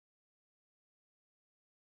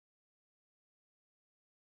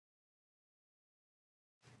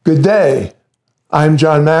Good day. I'm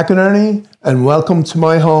John McInerney, and welcome to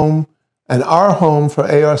my home and our home for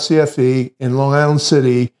ARCFE in Long Island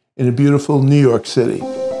City in a beautiful New York City.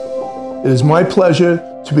 It is my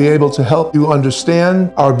pleasure to be able to help you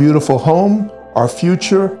understand our beautiful home, our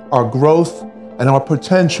future, our growth, and our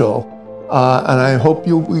potential. And I hope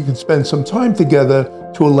we can spend some time together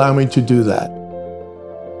to allow me to do that.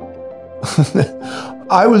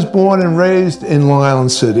 I was born and raised in Long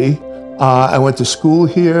Island City. I went to school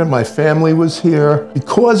here, my family was here.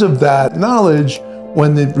 Because of that knowledge,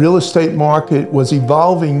 when the real estate market was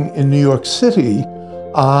evolving in New York City,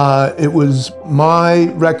 it was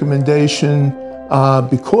my recommendation,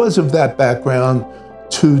 because of that background,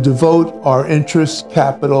 to devote our interest,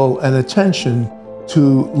 capital, and attention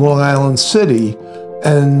to Long Island City.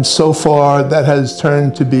 And so far, that has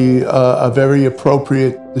turned to be a very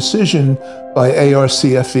appropriate decision by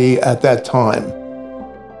ARCFE at that time.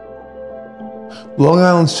 Long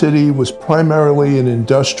Island City was primarily an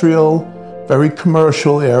industrial, very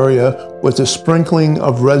commercial area with a sprinkling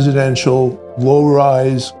of residential,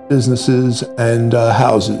 low-rise businesses and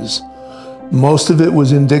houses. Most of it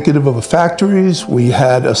was indicative of factories. We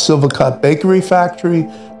had a Silvercup bakery factory.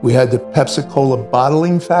 We had the Pepsi-Cola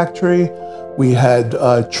bottling factory. We had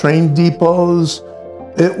train depots.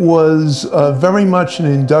 It was very much an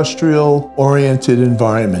industrial-oriented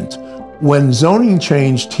environment. When zoning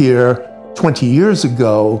changed here 20 years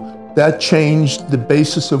ago, that changed the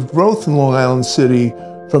basis of growth in Long Island City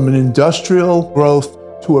from an industrial growth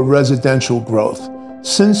to a residential growth.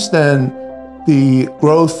 Since then, the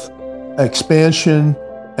growth, expansion,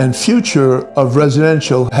 and future of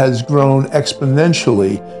residential has grown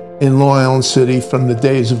exponentially in Long Island City from the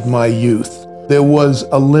days of my youth. There was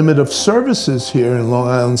a limit of services here in Long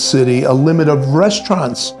Island City, a limit of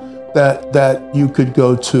restaurants that you could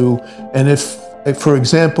go to. And if, for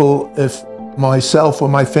example, if myself or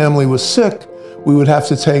my family was sick, we would have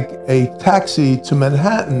to take a taxi to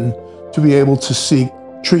Manhattan to be able to seek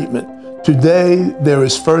treatment. Today, there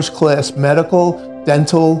is first-class medical,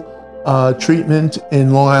 dental treatment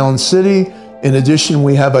in Long Island City. In addition,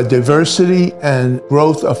 we have a diversity and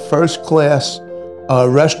growth of first-class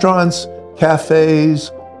restaurants,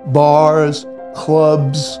 cafes, bars,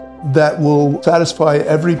 clubs that will satisfy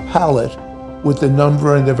every palate with the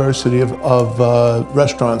number and diversity of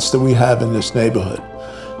restaurants that we have in this neighborhood.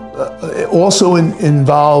 Also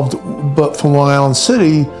involved, but for Long Island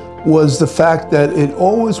City, was the fact that it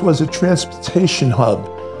always was a transportation hub.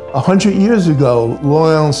 100 years ago,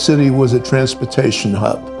 Long Island City was a transportation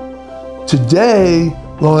hub. Today,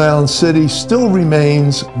 Long Island City still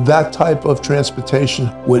remains that type of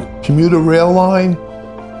transportation with commuter rail line,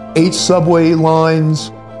 8 subway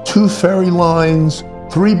lines, 2 ferry lines,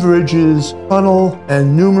 3 bridges, tunnel,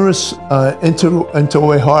 and numerous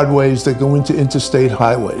interway highways that go into interstate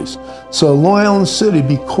highways. So Long Island City,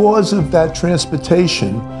 because of that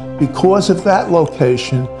transportation, because of that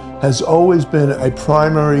location, has always been a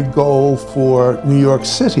primary goal for New York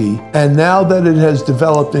City. And now that it has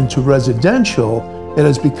developed into residential, it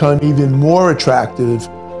has become even more attractive,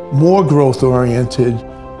 more growth-oriented,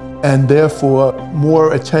 and therefore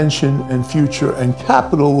more attention and future and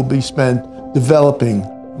capital will be spent developing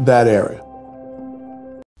that area.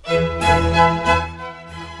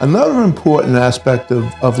 Another important aspect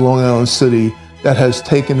of Long Island City that has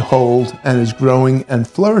taken hold and is growing and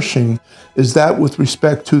flourishing is that with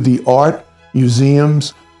respect to the art,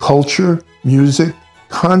 museums, culture, music,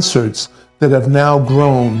 concerts that have now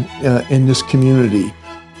grown in this community.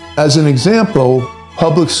 As an example,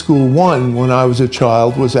 Public School 1, when I was a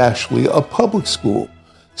child, was actually a public school.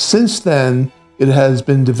 Since then, it has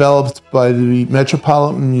been developed by the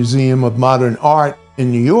Metropolitan Museum of Modern Art in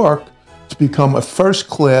New York to become a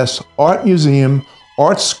first-class art museum,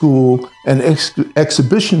 art school, and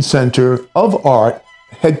exhibition center of art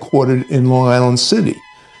headquartered in Long Island City.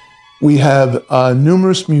 We have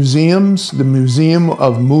numerous museums. The Museum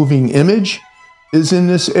of Moving Image is in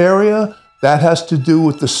this area. That has to do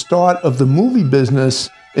with the start of the movie business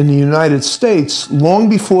in the United States. Long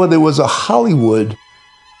before there was a Hollywood,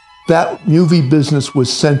 that movie business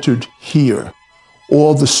was centered here.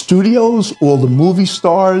 All the studios, all the movie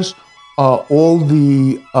stars, all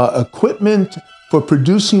the equipment for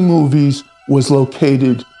producing movies was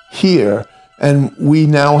located here. And we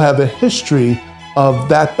now have a history of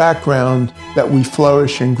that background that we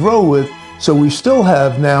flourish and grow with. So we still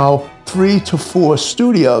have now 3 to 4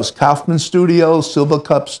 studios, Kaufman Studio,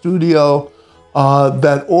 Silvercup Studio,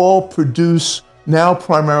 that all produce now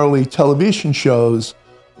primarily television shows,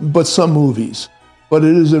 but some movies. But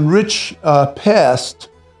it is a rich past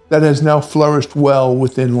that has now flourished well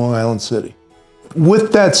within Long Island City.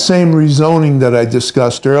 With that same rezoning that I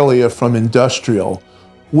discussed earlier from industrial,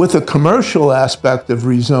 with a commercial aspect of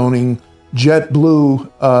rezoning,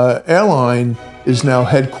 JetBlue Airline is now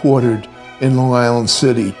headquartered in Long Island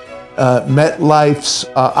City. MetLife's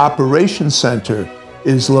operations center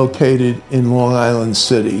is located in Long Island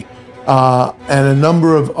City. And a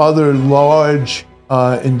number of other large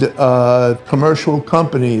commercial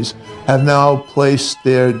companies have now placed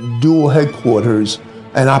their dual headquarters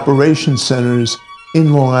and operations centers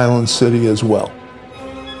in Long Island City as well.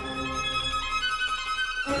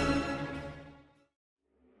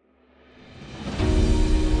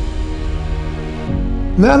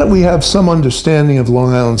 Now that we have some understanding of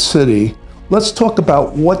Long Island City, let's talk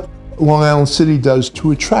about what Long Island City does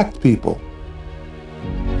to attract people.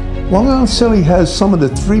 Long Island City has some of the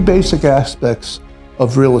three basic aspects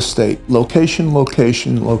of real estate: location,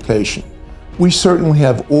 location, location. We certainly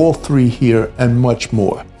have all three here and much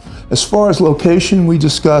more. As far as location, we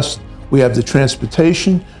discussed, we have the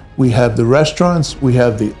transportation, we have the restaurants, we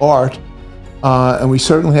have the art, and we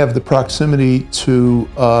certainly have the proximity to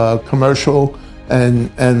commercial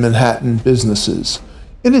and Manhattan businesses.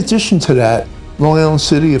 In addition to that, Long Island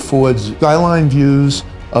City affords skyline views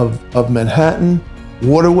of Manhattan,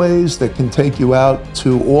 waterways that can take you out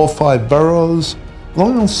to all 5 boroughs.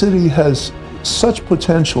 Long Island City has such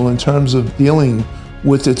potential in terms of dealing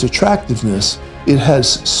with its attractiveness. It has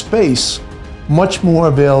space much more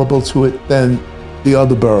available to it than the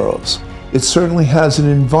other boroughs. It certainly has an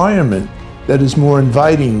environment that is more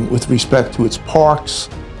inviting with respect to its parks,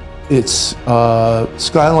 its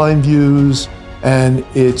skyline views, and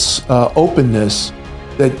its openness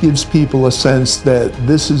that gives people a sense that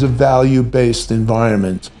this is a value-based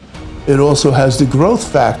environment. It also has the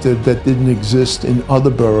growth factor that didn't exist in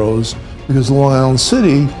other boroughs, because Long Island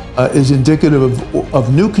City is indicative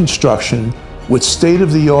of new construction with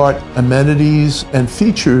state-of-the-art amenities and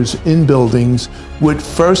features in buildings with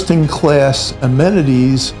first-in-class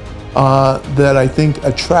amenities that I think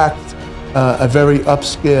attract a very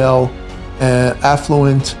upscale,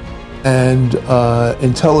 affluent, and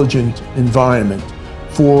intelligent environment.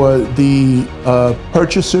 For the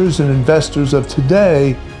purchasers and investors of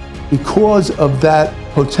today, because of that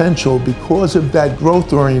potential, because of that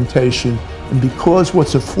growth orientation, and because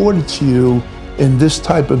what's afforded to you in this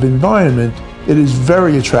type of environment, it is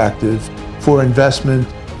very attractive for investment,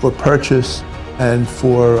 for purchase, and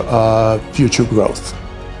for future growth.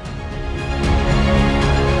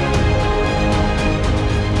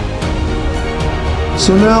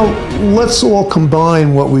 So now let's all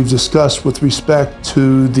combine what we've discussed with respect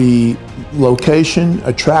to the location,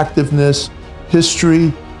 attractiveness,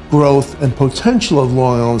 history, growth, and potential of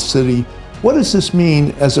Long Island City. What does this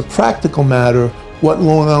mean as a practical matter, what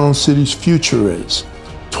Long Island City's future is?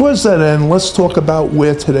 Towards that end, let's talk about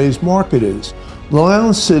where today's market is. Long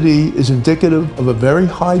Island City is indicative of a very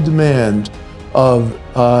high demand of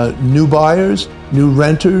new buyers, new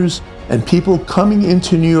renters, and people coming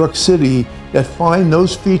into New York City that find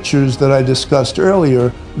those features that I discussed earlier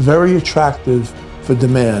very attractive for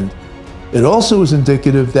demand. It also is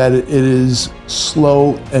indicative that it is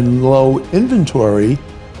slow and low inventory,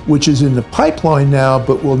 which is in the pipeline now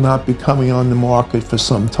but will not be coming on the market for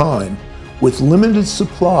some time. With limited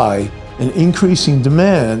supply and increasing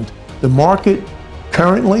demand, the market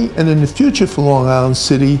currently and in the future for Long Island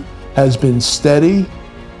City has been steady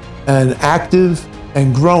and active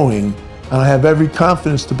and growing. And I have every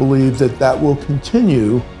confidence to believe that that will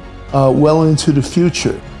continue well into the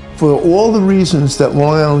future. For all the reasons that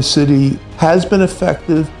Long Island City has been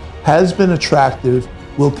effective, has been attractive,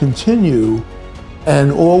 will continue,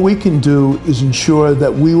 and all we can do is ensure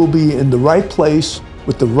that we will be in the right place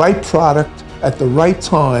with the right product at the right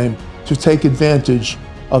time to take advantage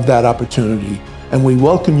of that opportunity. And we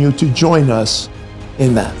welcome you to join us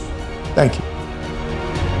in that. Thank you.